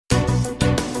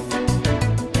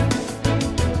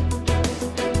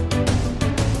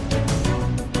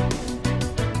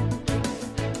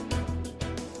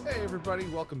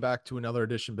everybody. Welcome back to another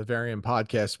edition of Bavarian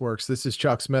Podcast Works. This is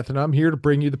Chuck Smith, and I'm here to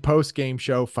bring you the post-game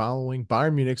show following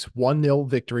Bayern Munich's 1-0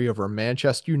 victory over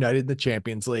Manchester United in the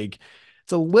Champions League.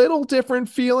 It's a little different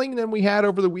feeling than we had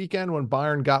over the weekend when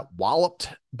Bayern got walloped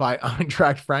by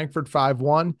Eintracht Frankfurt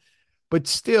 5-1. But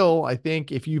still, I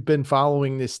think if you've been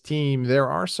following this team, there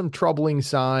are some troubling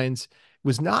signs. It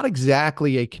was not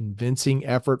exactly a convincing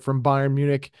effort from Bayern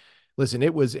Munich. Listen,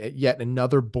 it was yet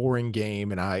another boring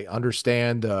game, and I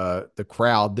understand the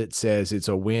crowd that says it's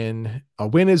a win. A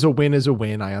win is a win is a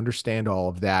win. I understand all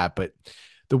of that, but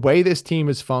the way this team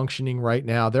is functioning right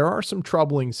now, there are some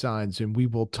troubling signs, and we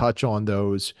will touch on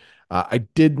those. I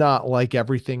did not like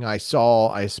everything I saw.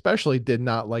 I especially did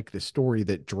not like the story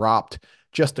that dropped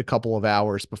just a couple of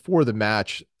hours before the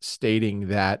match, stating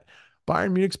that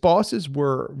Bayern Munich's bosses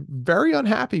were very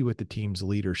unhappy with the team's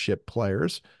leadership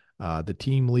players. The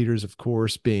team leaders, of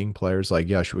course, being players like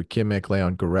Joshua Kimmich,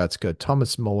 Leon Goretzka,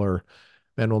 Thomas Muller,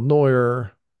 Manuel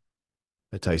Neuer,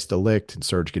 Matthijs de Ligt, and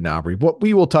Serge Gnabry. What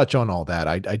we will touch on all that.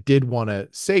 I did want to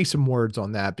say some words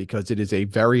on that because it is a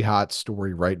very hot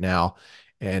story right now,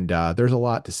 and there's a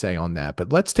lot to say on that.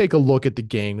 But let's take a look at the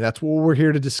game. That's what we're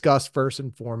here to discuss first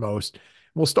and foremost.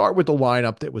 We'll start with the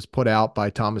lineup that was put out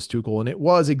by Thomas Tuchel, and it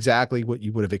was exactly what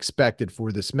you would have expected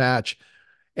for this match.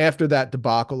 After that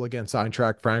debacle against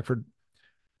Eintracht Frankfurt,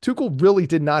 Tuchel really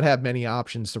did not have many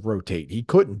options to rotate. He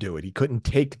couldn't do it. He couldn't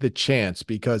take the chance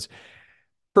because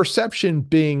perception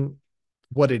being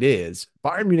what it is,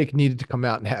 Bayern Munich needed to come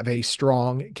out and have a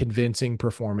strong, convincing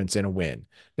performance and a win.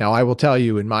 Now, I will tell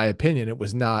you, in my opinion, it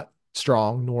was not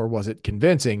strong, nor was it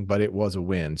convincing, but it was a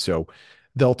win. So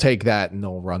they'll take that and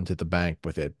they'll run to the bank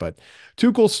with it. But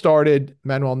Tuchel started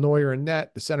Manuel Neuer in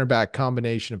net, the center back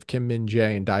combination of Kim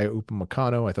Min-jae and Daya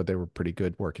Upamecano. I thought they were pretty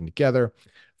good working together.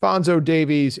 Fonzo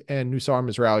Davies and Nusar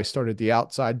Mazraoui started the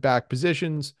outside back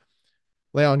positions.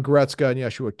 Leon Goretzka and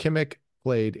Joshua Kimmich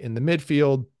played in the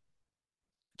midfield.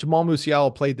 Jamal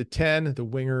Musiala played the 10. The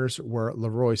wingers were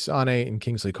Leroy Sané and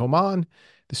Kingsley Coman.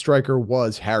 The striker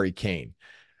was Harry Kane.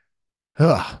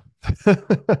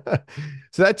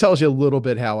 So that tells you a little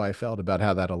bit how I felt about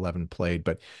how that 11 played.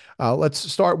 But let's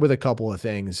start with a couple of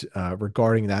things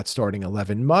regarding that starting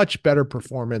 11. Much better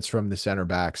performance from the center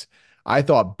backs. I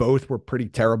thought both were pretty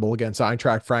terrible against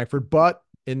Eintracht Frankfurt, but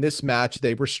in this match,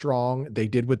 they were strong. They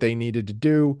did what they needed to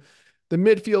do. The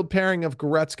midfield pairing of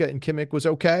Goretzka and Kimmich was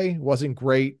okay. Wasn't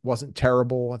great. Wasn't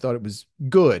terrible. I thought it was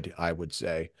good, I would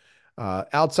say.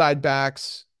 Outside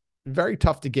backs, very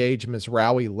tough to gauge.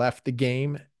 Mazraoui left the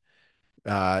game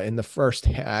in the first,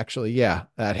 actually, yeah,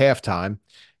 at halftime.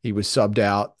 He was subbed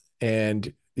out,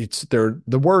 and it's there.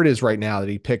 The word is right now that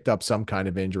he picked up some kind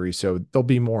of injury, so there'll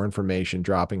be more information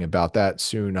dropping about that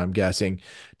soon, I'm guessing.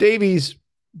 Davies,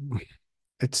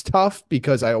 it's tough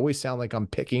because I always sound like I'm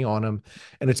picking on him,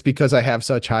 and it's because I have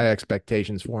such high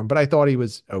expectations for him, but I thought he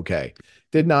was okay.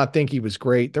 Did not think he was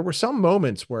great. There were some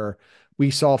moments where we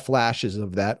saw flashes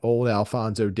of that old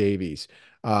Alphonso Davies.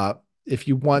 If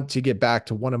you want to get back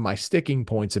to one of my sticking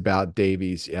points about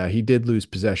Davies, he did lose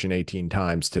possession 18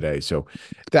 times today. So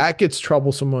that gets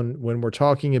troublesome when we're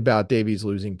talking about Davies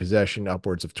losing possession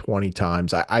upwards of 20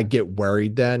 times. I get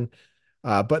worried then.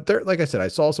 But there, like I said, I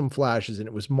saw some flashes and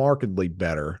it was markedly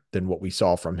better than what we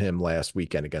saw from him last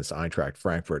weekend against Eintracht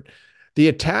Frankfurt. The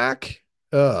attack,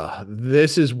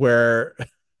 this is where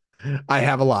I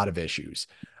have a lot of issues.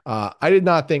 I did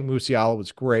not think Musiala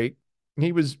was great.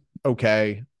 He was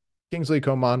okay. Kingsley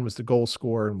Coman was the goal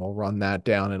scorer, and we'll run that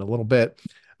down in a little bit.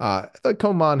 I thought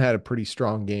Coman had a pretty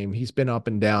strong game. He's been up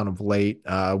and down of late.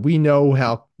 We know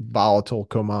how volatile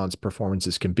Coman's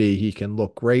performances can be. He can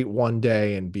look great one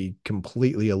day and be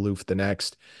completely aloof the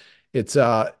next. It's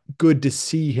good to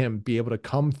see him be able to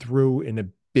come through in a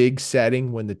big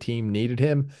setting when the team needed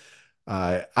him.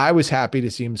 I was happy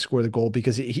to see him score the goal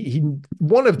because he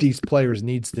one of these players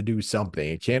needs to do something.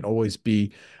 It can't always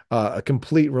be a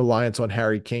complete reliance on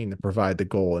Harry Kane to provide the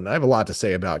goal. And I have a lot to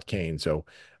say about Kane, so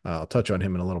I'll touch on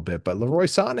him in a little bit. But Leroy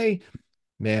Sané,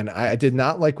 man, I did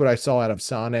not like what I saw out of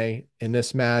Sané in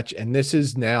this match, and this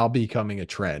is now becoming a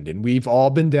trend. And we've all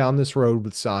been down this road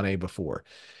with Sané before.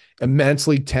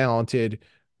 Immensely talented,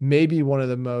 maybe one of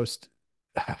the most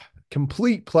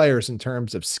complete players in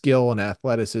terms of skill and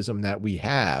athleticism that we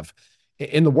have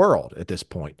in the world at this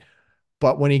point.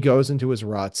 But when he goes into his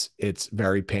ruts, it's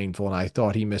very painful. And I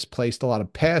thought he misplaced a lot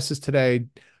of passes today.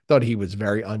 Thought he was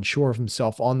very unsure of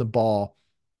himself on the ball.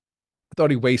 I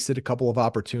thought he wasted a couple of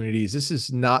opportunities. This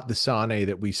is not the Sané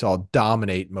that we saw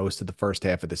dominate most of the first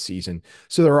half of the season.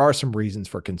 So there are some reasons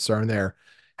for concern there.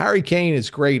 Harry Kane is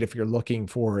great if you're looking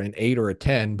for an 8 or a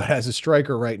 10, but as a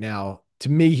striker right now, to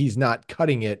me, he's not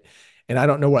cutting it. And I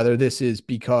don't know whether this is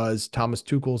because Thomas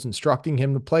Tuchel's instructing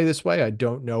him to play this way. I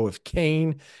don't know if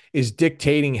Kane is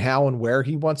dictating how and where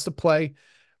he wants to play.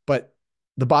 But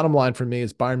the bottom line for me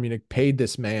is Bayern Munich paid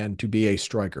this man to be a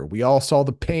striker. We all saw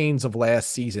the pains of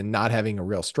last season not having a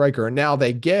real striker. And now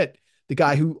they get the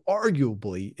guy who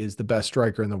arguably is the best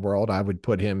striker in the world. I would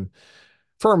put him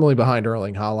firmly behind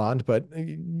Erling Haaland, but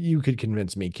you could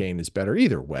convince me Kane is better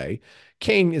either way.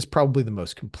 Kane is probably the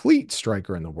most complete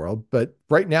striker in the world, but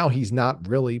right now he's not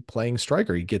really playing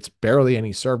striker. He gets barely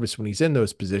any service when he's in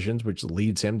those positions, which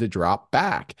leads him to drop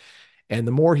back. And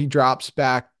the more he drops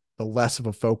back, the less of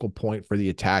a focal point for the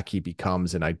attack he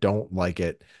becomes, and I don't like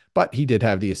it. But he did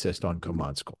have the assist on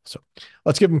Coman's goal. So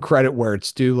let's give him credit where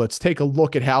it's due. Let's take a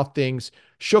look at how things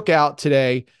shook out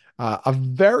today. A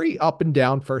very up and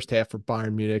down first half for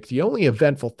Bayern Munich. The only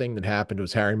eventful thing that happened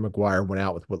was Harry Maguire went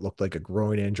out with what looked like a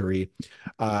groin injury.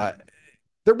 Uh,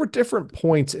 there were different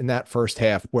points in that first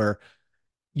half where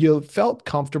you felt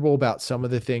comfortable about some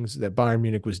of the things that Bayern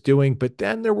Munich was doing, but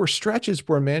then there were stretches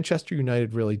where Manchester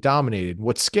United really dominated.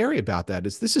 What's scary about that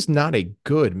is this is not a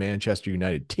good Manchester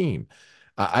United team.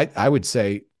 I would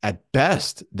say at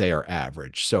best they are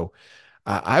average. So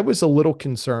I was a little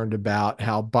concerned about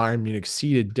how Bayern Munich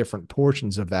ceded different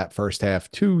portions of that first half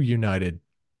to United,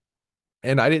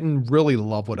 and I didn't really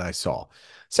love what I saw.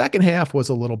 Second half was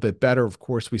a little bit better. Of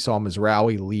course, we saw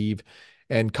Mizraoui leave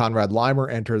and Konrad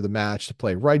Leimer enter the match to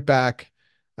play right back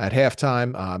at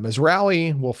halftime.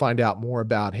 Mizraoui, we'll find out more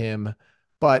about him,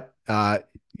 but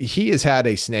he has had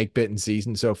a snake bitten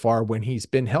season so far. When he's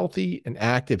been healthy and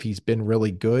active, he's been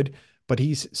really good, but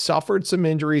he's suffered some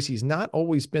injuries. He's not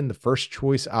always been the first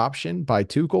choice option by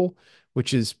Tuchel,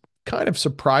 which is kind of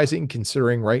surprising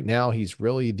considering right now he's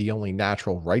really the only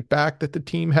natural right back that the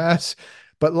team has.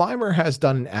 But Leimer has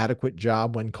done an adequate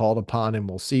job when called upon, and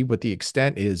we'll see what the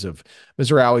extent is of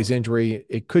Mizraoui's injury.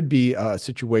 It could be a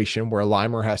situation where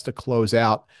Leimer has to close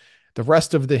out the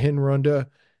rest of the Hinrunde.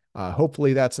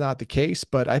 Hopefully that's not the case,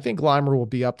 but I think Leimer will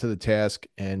be up to the task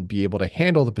and be able to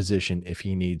handle the position if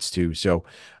he needs to. So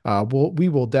we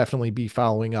will definitely be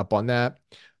following up on that.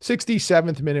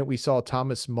 67th minute, we saw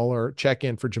Thomas Muller check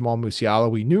in for Jamal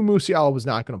Musiala. We knew Musiala was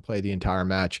not going to play the entire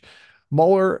match.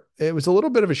 Muller, it was a little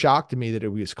bit of a shock to me that it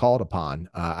was called upon.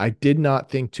 I did not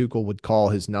think Tuchel would call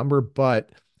his number,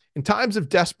 but in times of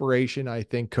desperation, I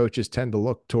think coaches tend to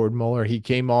look toward Muller. He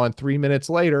came on 3 minutes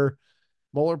later.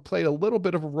 Muller played a little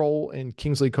bit of a role in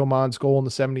Kingsley Coman's goal in the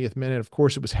 70th minute. Of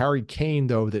course, it was Harry Kane,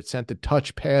 though, that sent the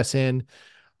touch pass in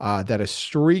that a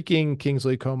streaking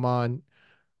Kingsley Coman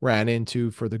ran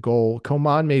into for the goal.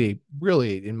 Coman made a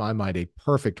really, in my mind, a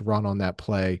perfect run on that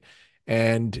play.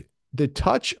 And the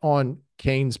touch on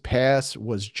Kane's pass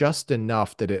was just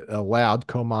enough that it allowed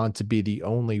Coman to be the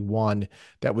only one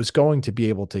that was going to be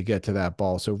able to get to that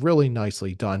ball. So really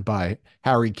nicely done by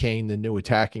Harry Kane, the new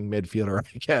attacking midfielder,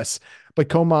 I guess. But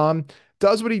Coman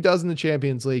does what he does in the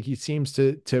Champions League. He seems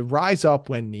to rise up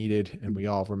when needed. And we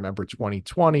all remember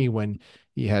 2020 when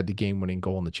he had the game-winning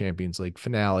goal in the Champions League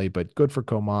finale. But good for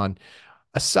Coman.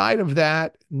 Aside of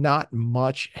that, not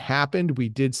much happened. We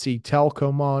did see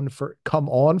come on for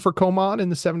Coman in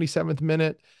the 77th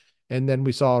minute. And then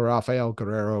we saw Rafael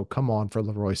Guerrero come on for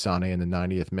Leroy Sané in the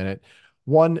 90th minute.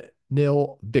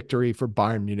 1-0 victory for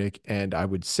Bayern Munich. And I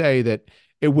would say that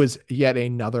it was yet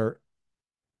another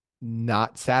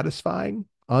not satisfying,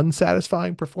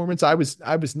 unsatisfying performance. I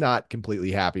was not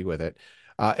completely happy with it.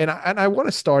 And I want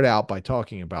to start out by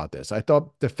talking about this. I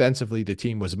thought defensively the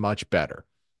team was much better.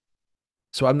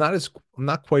 So I'm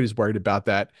not quite as worried about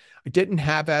that. I didn't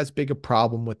have as big a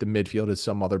problem with the midfield as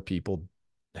some other people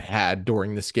had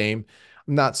during this game.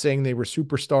 I'm not saying they were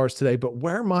superstars today, but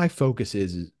where my focus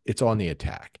is it's on the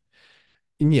attack.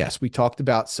 And yes, we talked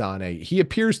about Sané. He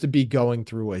appears to be going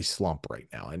through a slump right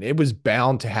now, and it was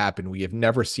bound to happen. We have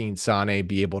never seen Sané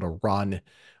be able to run,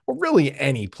 or really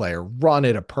any player, run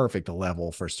at a perfect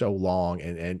level for so long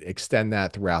and extend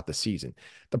that throughout the season.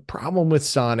 The problem with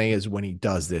Sané is when he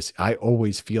does this, I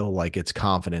always feel like it's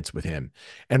confidence with him.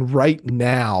 And right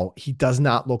now, he does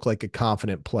not look like a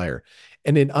confident player.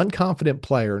 And an unconfident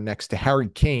player next to Harry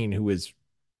Kane, who is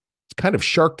kind of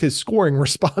shirked his scoring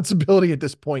responsibility at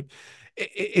this point,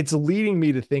 it's leading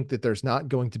me to think that there's not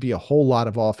going to be a whole lot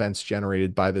of offense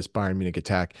generated by this Bayern Munich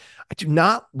attack. I do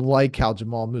not like how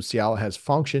Jamal Musiala has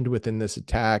functioned within this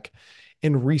attack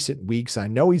in recent weeks. I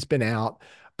know he's been out,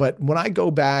 but when I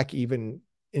go back even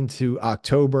into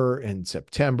October and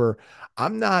September,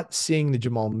 I'm not seeing the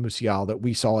Jamal Musiala that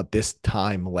we saw at this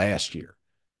time last year.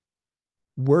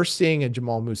 We're seeing a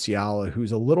Jamal Musiala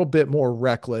who's a little bit more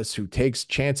reckless, who takes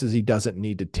chances he doesn't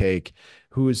need to take,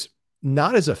 who's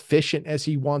not as efficient as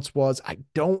he once was. I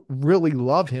don't really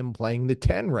love him playing the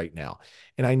 10 right now.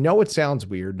 And I know it sounds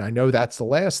weird. And I know that's the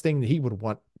last thing that he would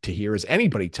want to hear is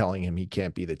anybody telling him he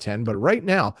can't be the 10. But right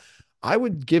now, I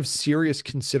would give serious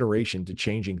consideration to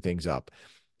changing things up.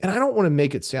 And I don't want to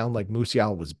make it sound like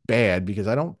Musiala was bad because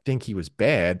I don't think he was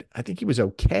bad. I think he was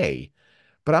okay,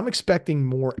 but I'm expecting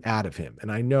more out of him.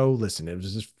 And I know, listen, it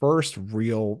was his first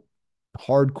real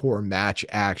hardcore match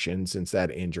action since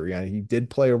that injury. And he did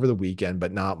play over the weekend,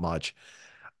 but not much.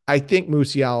 I think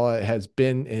Musiala has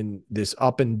been in this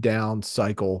up and down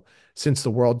cycle since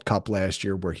the World Cup last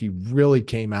year, where he really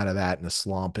came out of that in a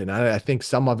slump. And I think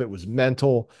some of it was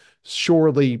mental.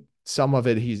 Surely some of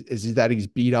it is that he's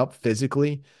beat up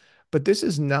physically, but this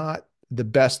is not the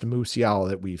best Musiala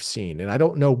that we've seen. And I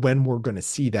don't know when we're going to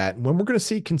see that and when we're going to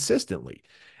see it consistently.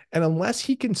 And unless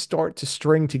he can start to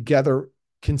string together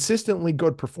consistently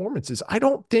good performances, I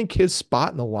don't think his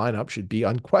spot in the lineup should be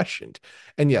unquestioned.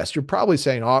 And yes, you're probably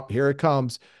saying, oh, here it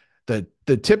comes. The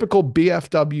typical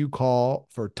BFW call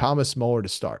for Thomas Muller to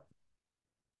start.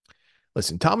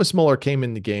 Listen, Thomas Muller came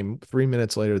in the game 3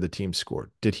 minutes later, the team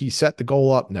scored. Did he set the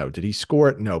goal up? No. Did he score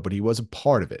it? No, but he was a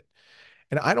part of it.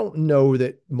 And I don't know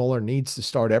that Muller needs to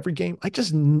start every game. I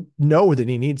just know that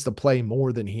he needs to play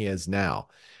more than he is now.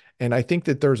 And I think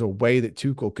that there's a way that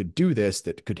Tuchel could do this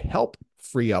that could help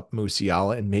free up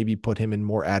Musiala and maybe put him in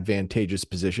more advantageous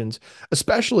positions,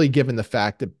 especially given the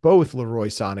fact that both Leroy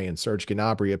Sané and Serge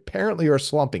Gnabry apparently are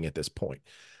slumping at this point.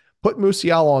 Put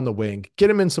Musiala on the wing,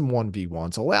 get him in some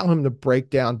 1v1s, allow him to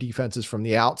break down defenses from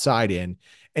the outside in,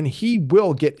 and he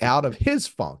will get out of his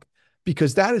funk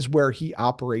because that is where he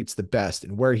operates the best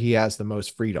and where he has the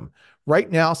most freedom. Right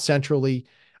now, centrally,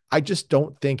 I just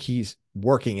don't think he's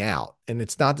working out. And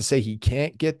it's not to say he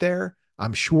can't get there.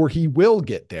 I'm sure he will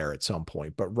get there at some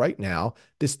point. But right now,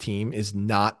 this team is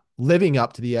not living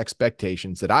up to the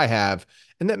expectations that I have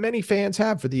and that many fans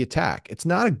have for the attack. It's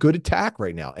not a good attack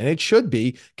right now. And it should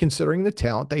be, considering the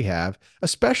talent they have,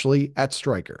 especially at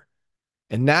striker.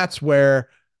 And that's where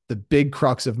the big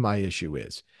crux of my issue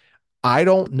is. I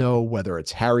don't know whether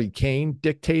it's Harry Kane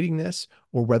dictating this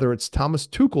or whether it's Thomas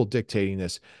Tuchel dictating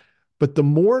this, but the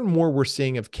more and more we're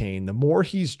seeing of Kane, the more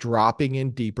he's dropping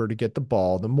in deeper to get the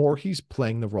ball, the more he's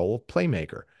playing the role of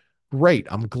playmaker. Great.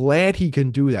 I'm glad he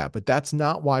can do that, but that's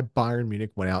not why Bayern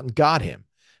Munich went out and got him.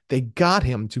 They got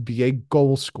him to be a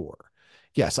goal scorer.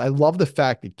 Yes, I love the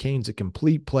fact that Kane's a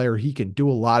complete player. He can do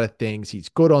a lot of things. He's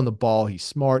good on the ball. He's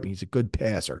smart, and he's a good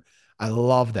passer. I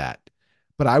love that.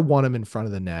 But I want him in front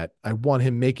of the net. I want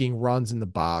him making runs in the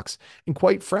box. And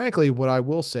quite frankly, what I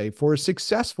will say, for as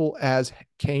successful as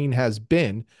Kane has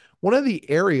been, one of the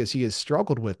areas he has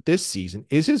struggled with this season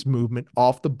is his movement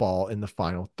off the ball in the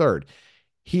final third.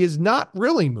 He is not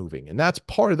really moving, and that's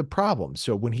part of the problem.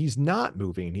 So when he's not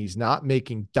moving and he's not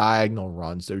making diagonal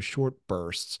runs, those short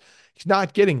bursts, he's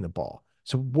not getting the ball.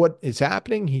 So what is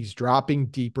happening? He's dropping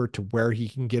deeper to where he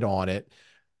can get on it,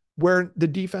 where the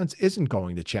defense isn't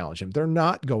going to challenge him. They're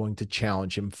not going to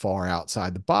challenge him far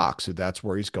outside the box. So that's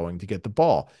where he's going to get the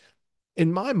ball.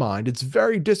 In my mind, it's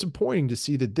very disappointing to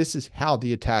see that this is how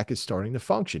the attack is starting to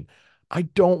function. I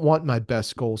don't want my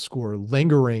best goal scorer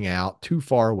lingering out too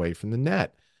far away from the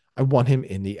net. I want him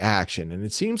in the action. And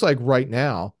it seems like right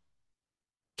now,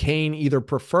 Kane either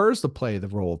prefers to play the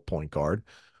role of point guard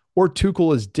or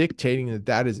Tuchel is dictating that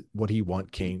that is what he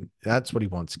wants Kane. That's what he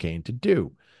wants Kane to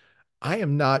do. I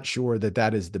am not sure that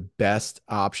that is the best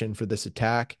option for this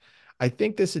attack. I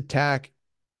think this attack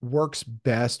works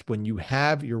best when you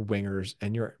have your wingers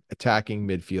and your attacking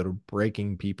midfielder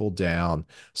breaking people down,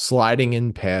 sliding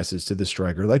in passes to the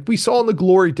striker, like we saw in the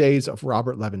glory days of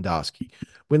Robert Lewandowski.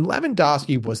 When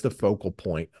Lewandowski was the focal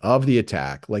point of the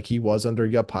attack, like he was under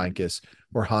Jupp Heynckes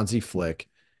or Hansi Flick,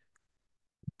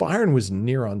 Bayern was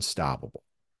near unstoppable.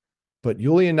 But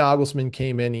Julian Nagelsmann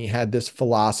came in. He had this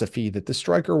philosophy that the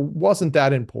striker wasn't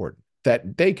that important,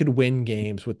 that they could win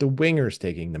games with the wingers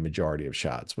taking the majority of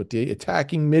shots, with the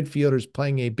attacking midfielders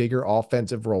playing a bigger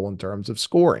offensive role in terms of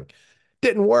scoring.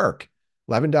 Didn't work.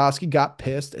 Lewandowski got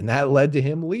pissed, and that led to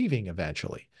him leaving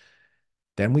eventually.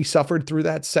 Then we suffered through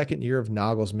that second year of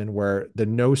Nagelsmann where the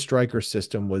no striker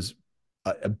system was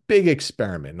a big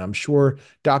experiment. And I'm sure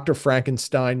Dr.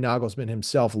 Frankenstein, Nagelsmann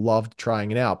himself, loved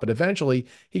trying it out. But eventually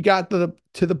he got to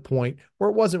the point where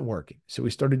it wasn't working. So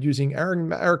he started using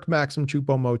Eric Maxim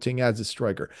Choupo-Moting as a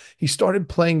striker. He started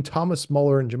playing Thomas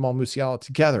Muller and Jamal Musiala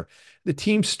together. The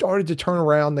team started to turn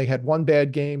around. They had one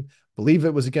bad game. I believe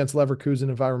it was against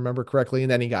Leverkusen, if I remember correctly,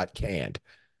 and then he got canned.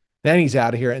 Then he's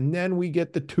out of here. And then we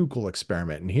get the Tuchel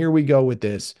experiment. And here we go with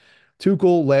this.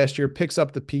 Tuchel last year picks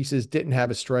up the pieces, didn't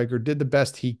have a striker, did the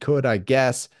best he could, I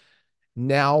guess.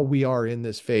 Now we are in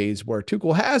this phase where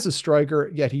Tuchel has a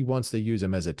striker, yet he wants to use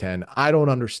him as a 10. I don't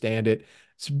understand it.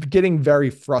 It's getting very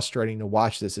frustrating to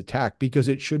watch this attack because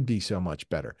it should be so much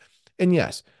better. And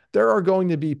yes, there are going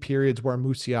to be periods where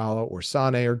Musiala or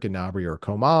Sane or Gnabry or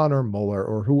Coman or Muller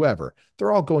or whoever,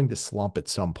 they're all going to slump at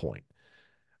some point.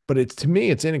 But it's to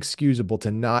me, it's inexcusable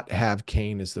to not have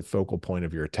Kane as the focal point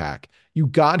of your attack. You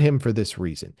got him for this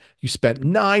reason. You spent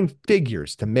nine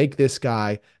figures to make this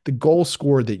guy the goal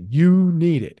scorer that you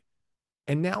needed.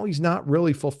 And now he's not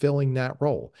really fulfilling that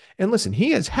role. And listen,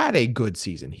 he has had a good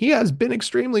season. He has been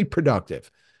extremely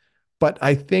productive. But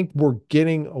I think we're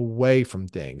getting away from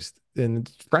things.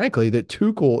 And frankly, that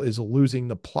Tuchel is losing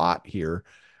the plot here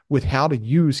with how to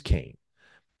use Kane.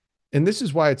 And this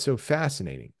is why it's so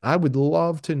fascinating. I would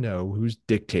love to know who's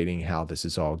dictating how this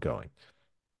is all going.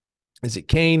 Is it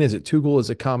Kane? Is it Tuchel? Is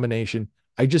it a combination?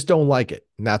 I just don't like it.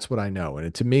 And that's what I know.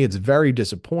 And to me, it's very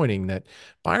disappointing that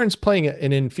Bayern's playing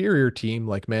an inferior team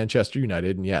like Manchester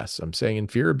United. And yes, I'm saying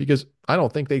inferior because I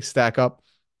don't think they stack up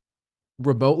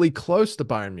remotely close to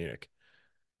Bayern Munich.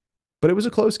 But it was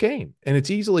a close game. And it's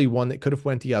easily one that could have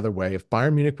went the other way. If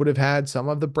Bayern Munich would have had some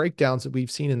of the breakdowns that we've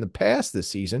seen in the past this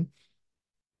season,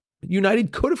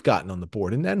 United could have gotten on the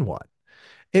board, and then what?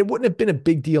 It wouldn't have been a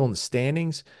big deal in the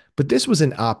standings, but this was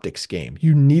an optics game.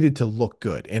 You needed to look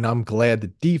good, and I'm glad the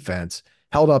defense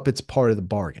held up its part of the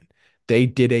bargain. They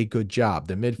did a good job.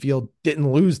 The midfield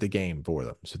didn't lose the game for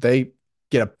them, so they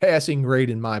get a passing grade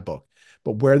in my book.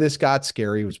 But where this got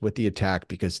scary was with the attack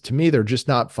because to me, they're just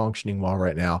not functioning well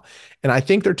right now. And I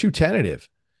think they're too tentative.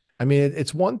 I mean,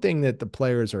 it's one thing that the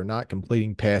players are not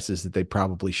completing passes that they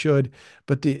probably should,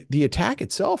 but the attack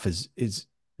itself is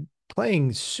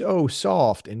playing so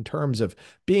soft in terms of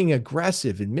being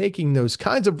aggressive and making those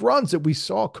kinds of runs that we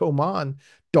saw Coman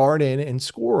dart in and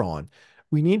score on.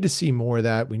 We need to see more of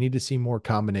that. We need to see more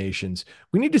combinations.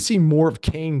 We need to see more of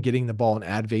Kane getting the ball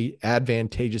in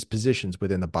advantageous positions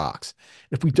within the box.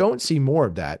 If we don't see more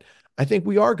of that, I think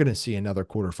we are going to see another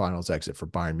quarterfinals exit for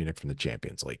Bayern Munich from the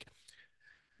Champions League.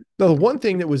 Now, the one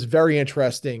thing that was very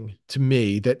interesting to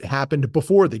me that happened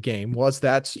before the game was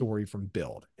that story from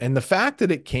Bild. And the fact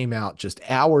that it came out just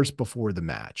hours before the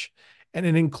match, and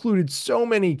it included so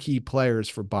many key players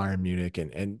for Bayern Munich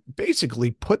and basically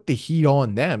put the heat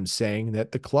on them, saying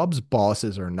that the club's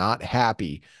bosses are not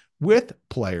happy with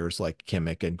players like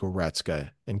Kimmich and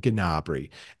Goretzka and Gnabry,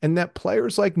 and that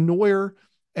players like Neuer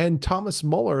and Thomas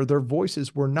Muller, their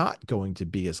voices were not going to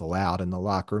be as loud in the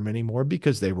locker room anymore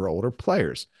because they were older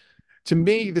players. To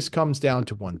me, this comes down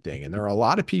to one thing, and there are a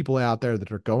lot of people out there that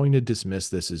are going to dismiss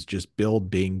this as just Bild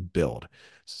being Bild.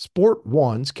 Sport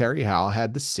One's Kerry Howe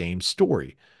had the same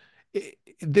story.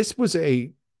 This was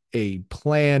a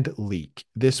planned leak.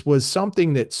 This was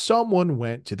something that someone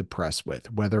went to the press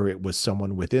with, whether it was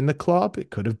someone within the club,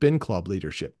 it could have been club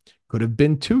leadership, could have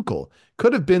been Tuchel,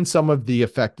 could have been some of the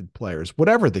affected players.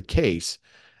 Whatever the case,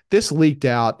 this leaked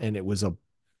out, and it was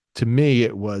to me,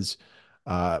 it was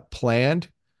planned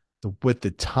with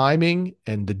the timing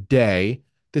and the day.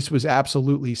 This was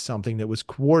absolutely something that was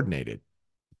coordinated.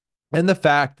 And the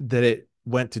fact that it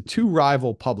went to two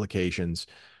rival publications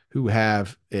who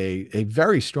have a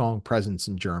very strong presence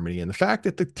in Germany, and the fact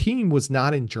that the team was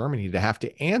not in Germany to have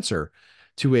to answer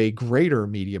to a greater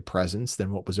media presence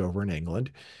than what was over in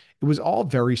England, it was all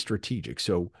very strategic.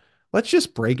 So let's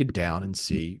just break it down and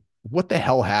see what the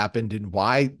hell happened and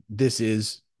why this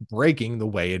is breaking the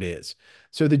way it is.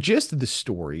 So the gist of the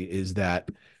story is that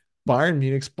Bayern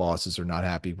Munich's bosses are not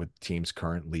happy with the team's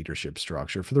current leadership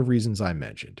structure for the reasons I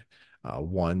mentioned.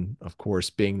 One, of course,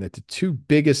 being that the two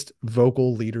biggest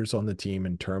vocal leaders on the team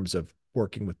in terms of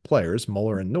working with players,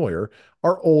 Muller and Neuer,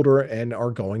 are older and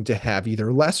are going to have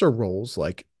either lesser roles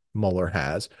like Muller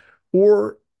has,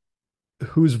 or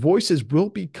whose voices will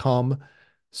become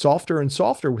softer and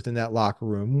softer within that locker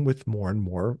room with more and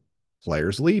more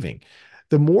players leaving.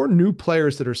 The more new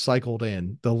players that are cycled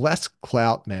in, the less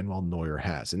clout Manuel Neuer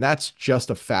has. And that's just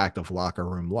a fact of locker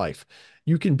room life.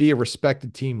 You can be a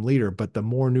respected team leader, but the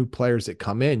more new players that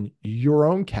come in, your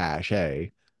own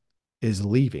cachet is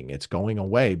leaving. It's going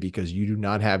away because you do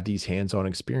not have these hands-on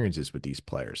experiences with these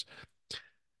players.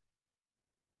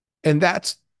 And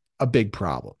that's a big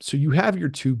problem. So you have your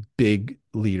two big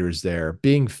leaders there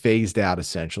being phased out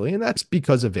essentially, and that's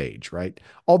because of age, right?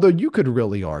 Although you could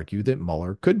really argue that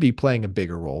Muller could be playing a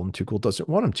bigger role and Tuchel doesn't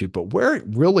want him to. But where it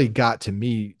really got to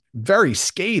me very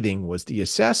scathing was the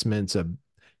assessments of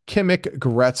Kimmich,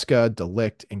 Goretzka, De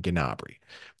Ligt, and Gnabry.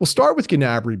 We'll start with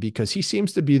Gnabry because he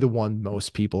seems to be the one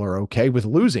most people are okay with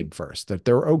losing first, that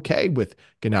they're okay with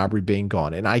Gnabry being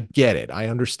gone. And I get it. I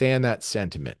understand that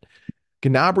sentiment.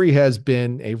 Gnabry has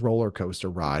been a roller coaster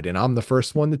ride, and I'm the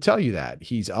first one to tell you that.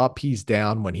 He's up, he's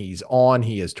down. When he's on,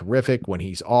 he is terrific. When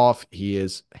he's off, he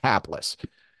is hapless.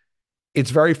 It's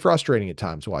very frustrating at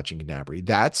times watching Gnabry.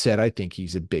 That said, I think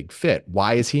he's a big fit.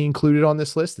 Why is he included on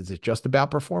this list? Is it just about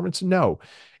performance? No.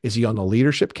 Is he on the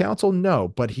leadership council? No,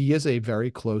 but he is a very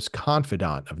close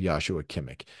confidant of Joshua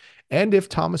Kimmich. And if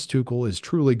Thomas Tuchel is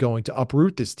truly going to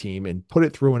uproot this team and put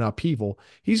it through an upheaval,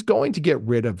 he's going to get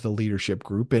rid of the leadership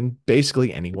group and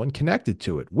basically anyone connected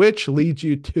to it, which leads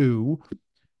you to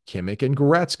Kimmich and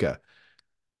Goretzka.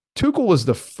 Tuchel was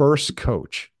the first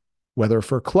coach, whether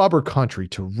for club or country,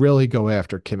 to really go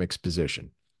after Kimmich's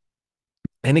position.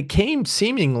 And it came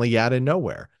seemingly out of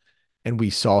nowhere. And we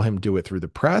saw him do it through the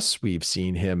press. We've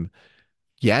seen him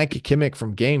yank Kimmich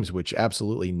from games, which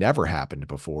absolutely never happened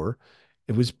before.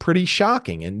 It was pretty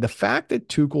shocking. And the fact that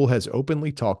Tuchel has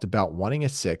openly talked about wanting a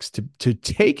six to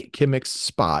take Kimmich's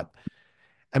spot,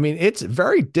 I mean, it's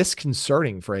very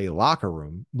disconcerting for a locker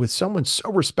room with someone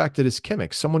so respected as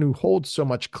Kimmich, someone who holds so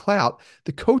much clout.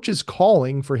 The coach is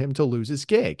calling for him to lose his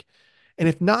gig. And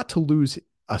if not to lose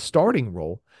a starting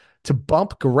role, to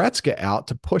bump Goretzka out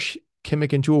to push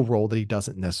Kimmich into a role that he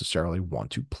doesn't necessarily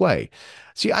want to play.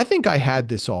 See, I think I had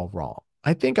this all wrong.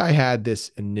 I think I had this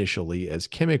initially as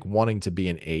Kimmich wanting to be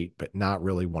an eight, but not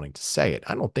really wanting to say it.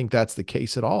 I don't think that's the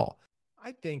case at all.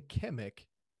 I think Kimmich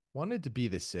wanted to be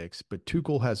the six, but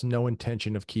Tuchel has no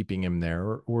intention of keeping him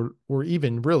there or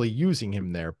even really using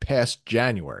him there past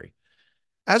January.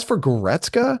 As for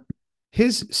Goretzka,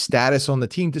 his status on the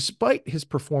team, despite his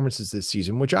performances this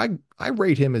season, which I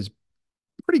rate him as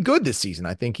pretty good this season.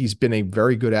 I think he's been a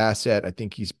very good asset. I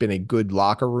think he's been a good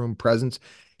locker room presence.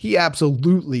 He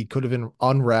absolutely could have been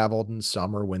unraveled in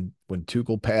summer when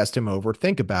Tuchel passed him over.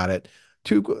 Think about it.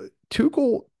 Tuchel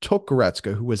took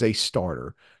Goretzka, who was a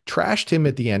starter, trashed him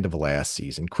at the end of last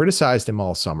season, criticized him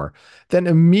all summer, then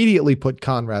immediately put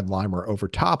Konrad Laimer over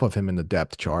top of him in the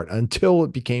depth chart until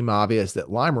it became obvious that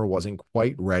Laimer wasn't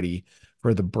quite ready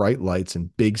for the bright lights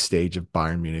and big stage of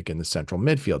Bayern Munich in the central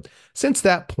midfield. Since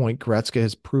that point, Goretzka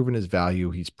has proven his value,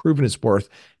 he's proven his worth,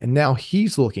 and now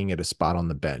he's looking at a spot on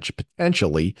the bench,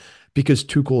 potentially because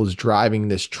Tuchel is driving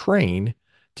this train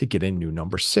to get a new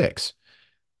number six.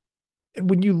 And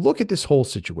when you look at this whole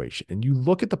situation and you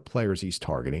look at the players he's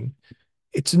targeting,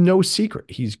 it's no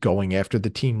secret he's going after the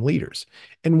team leaders.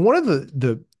 And one of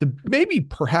the maybe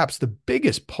perhaps the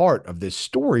biggest part of this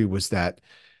story was that,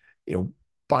 you know,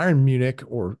 Bayern Munich,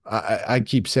 or I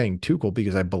keep saying Tuchel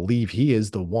because I believe he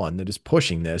is the one that is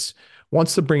pushing this,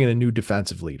 wants to bring in a new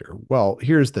defensive leader. Well,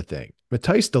 here's the thing.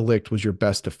 Matthijs de Ligt was your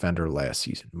best defender last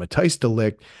season. Matthijs de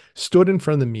Ligt stood in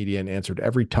front of the media and answered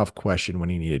every tough question when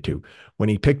he needed to. When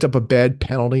he picked up a bad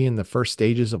penalty in the first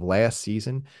stages of last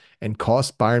season and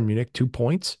cost Bayern Munich 2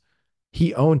 points,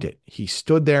 he owned it. He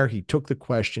stood there, he took the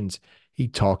questions, he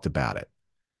talked about it.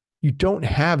 You don't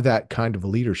have that kind of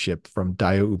leadership from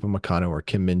Dayot Upamecano or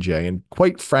Kim Min-jae. And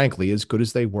quite frankly, as good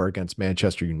as they were against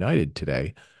Manchester United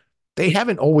today, they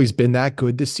haven't always been that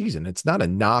good this season. It's not a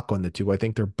knock on the two. I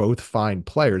think they're both fine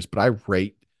players, but I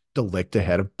rate de Ligt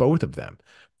ahead of both of them.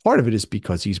 Part of it is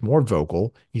because he's more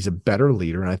vocal, he's a better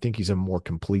leader, and I think he's a more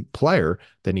complete player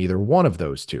than either one of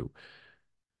those two.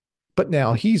 But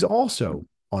now he's also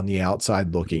on the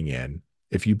outside looking in,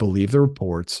 if you believe the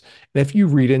reports, and if you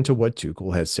read into what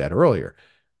Tuchel has said earlier.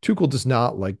 Tuchel does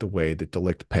not like the way that de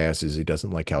Ligt passes. He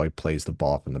doesn't like how he plays the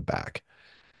ball from the back.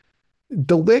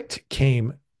 De Ligt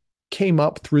came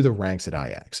up through the ranks at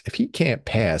Ajax. If he can't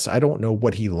pass, I don't know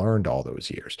what he learned all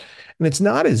those years. And it's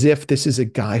not as if this is a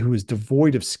guy who is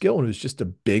devoid of skill and who's just a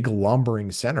big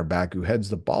lumbering center back who heads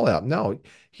the ball out. No,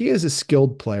 he is a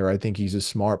skilled player. I think he's a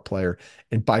smart player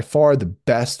and by far the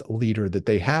best leader that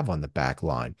they have on the back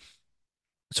line.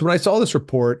 So when I saw this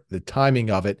report, the timing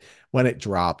of it, when it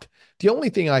dropped, the only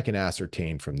thing I can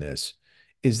ascertain from this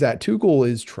is that Tuchel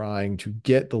is trying to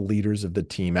get the leaders of the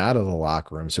team out of the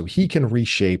locker room so he can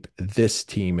reshape this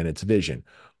team and its vision.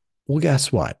 Well, guess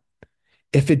what?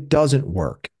 If it doesn't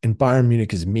work and Bayern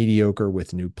Munich is mediocre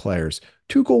with new players,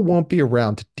 Tuchel won't be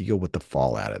around to deal with the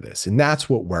fallout of this. And that's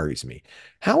what worries me.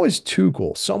 How is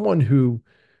Tuchel, someone who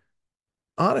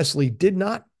honestly did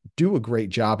not do a great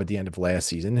job at the end of last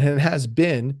season and has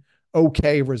been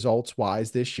okay results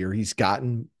wise this year. He's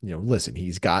gotten, listen,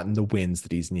 he's gotten the wins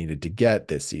that he's needed to get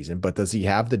this season, but does he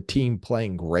have the team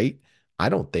playing great? I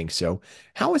don't think so.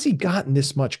 How has he gotten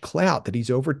this much clout that he's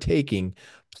overtaking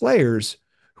players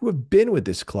who have been with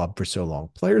this club for so long,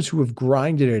 players who have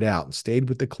grinded it out and stayed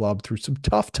with the club through some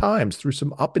tough times, through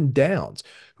some up and downs,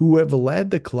 who have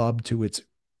led the club to its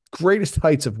greatest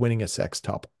heights of winning a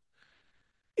sextuple?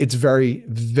 It's very,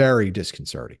 very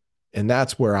disconcerting. And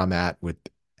that's where I'm at with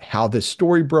how this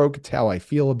story broke. It's how I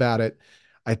feel about it.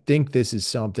 I think this is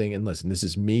something, and listen, this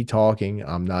is me talking.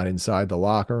 I'm not inside the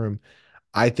locker room.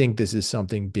 I think this is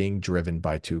something being driven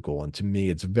by Tuchel. And to me,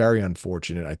 it's very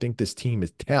unfortunate. I think this team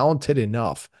is talented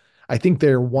enough. I think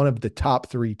they're one of the top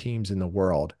three teams in the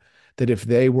world that if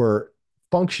they were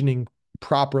functioning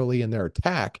properly in their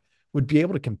attack, would be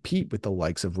able to compete with the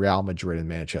likes of Real Madrid and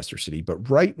Manchester City. But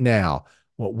right now,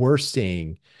 what we're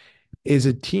seeing is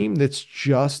a team that's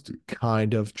just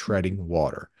kind of treading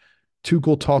water.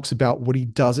 Tuchel talks about what he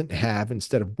doesn't have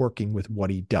instead of working with what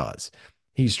he does.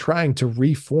 He's trying to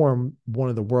reform one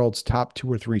of the world's top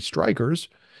two or three strikers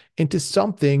into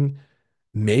something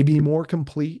maybe more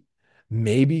complete,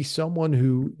 maybe someone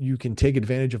who you can take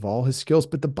advantage of all his skills.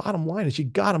 But the bottom line is you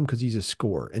got him because he's a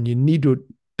scorer, and you need to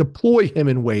deploy him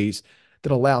in ways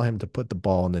that allow him to put the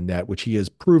ball in the net, which he has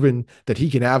proven that he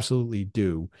can absolutely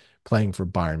do playing for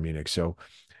Bayern Munich. So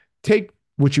take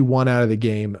what you want out of the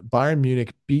game. Bayern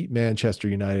Munich beat Manchester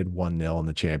United 1-0 in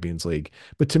the Champions League.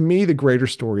 But to me, the greater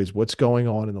story is what's going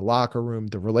on in the locker room,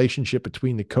 the relationship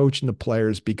between the coach and the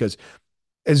players, because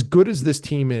as good as this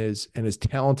team is and as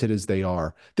talented as they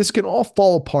are, this can all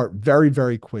fall apart very,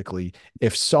 very quickly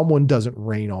if someone doesn't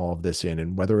rein all of this in.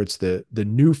 And whether it's the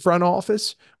new front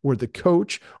office or the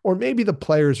coach, or maybe the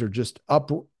players are just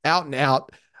out and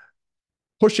out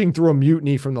pushing through a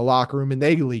mutiny from the locker room and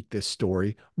they leak this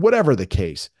story, whatever the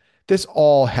case, this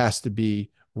all has to be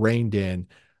reined in.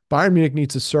 Bayern Munich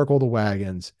needs to circle the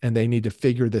wagons and they need to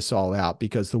figure this all out,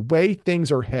 because the way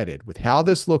things are headed with how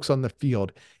this looks on the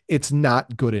field, it's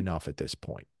not good enough at this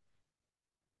point.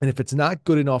 And if it's not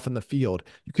good enough in the field,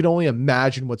 you can only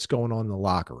imagine what's going on in the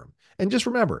locker room. And just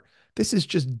remember, this is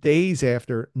just days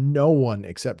after no one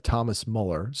except Thomas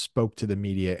Muller spoke to the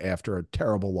media after a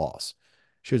terrible loss.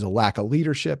 Shows a lack of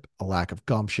leadership, a lack of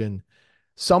gumption.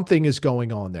 Something is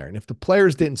going on there. And if the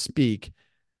players didn't speak,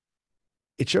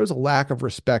 it shows a lack of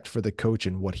respect for the coach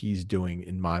and what he's doing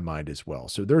in my mind as well.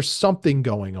 So there's something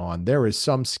going on. There is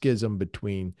some schism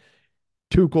between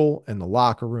Tuchel and the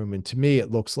locker room. And to me,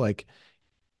 it looks like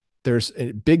there's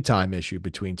a big time issue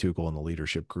between Tuchel and the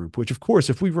leadership group, which of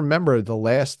course, if we remember the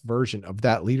last version of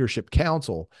that leadership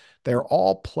council, they're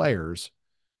all players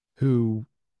who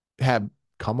have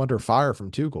come under fire from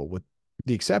Tuchel, with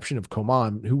the exception of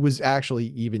Coman, who was actually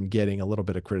even getting a little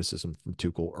bit of criticism from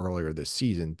Tuchel earlier this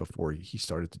season before he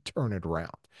started to turn it around.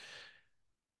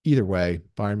 Either way,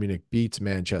 Bayern Munich beats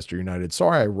Manchester United.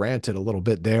 Sorry, I ranted a little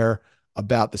bit there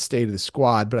about the state of the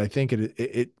squad, but I think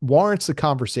it warrants the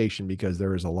conversation because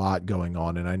there is a lot going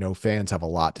on, and I know fans have a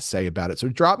lot to say about it. So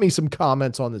drop me some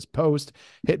comments on this post.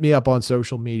 Hit me up on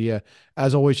social media.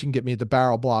 As always, you can get me at the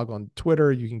Barrel Blog on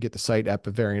Twitter. You can get the site at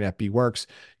Bavarian FB Works.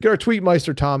 Get our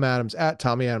Tweetmeister Tom Adams at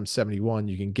TommyAdams71.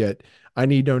 You can get I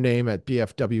Need No Name at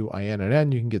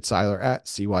BFWINNN. You can get Seiler at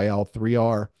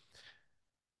CYL3R.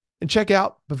 And check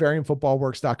out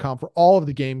BavarianFootballWorks.com for all of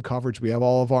the game coverage. We have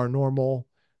all of our normal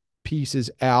pieces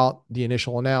out, the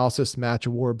initial analysis, match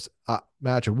awards,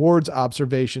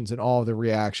 observations, and all of the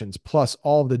reactions, plus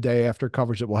all of the day after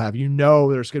coverage that we'll have. You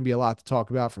know, there's going to be a lot to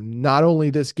talk about from not only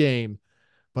this game,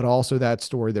 but also that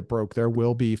story that broke. There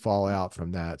will be fallout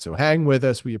from that. So hang with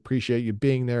us. We appreciate you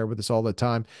being there with us all the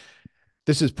time.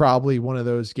 This is probably one of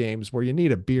those games where you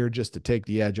need a beer just to take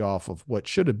the edge off of what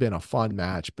should have been a fun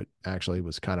match, but actually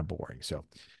was kind of boring. So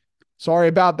sorry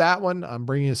about that one. I'm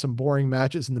bringing you some boring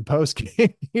matches in the post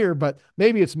game here, but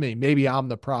maybe it's me. Maybe I'm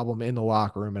the problem in the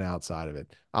locker room and outside of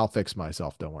it. I'll fix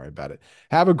myself. Don't worry about it.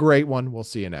 Have a great one. We'll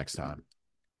see you next time.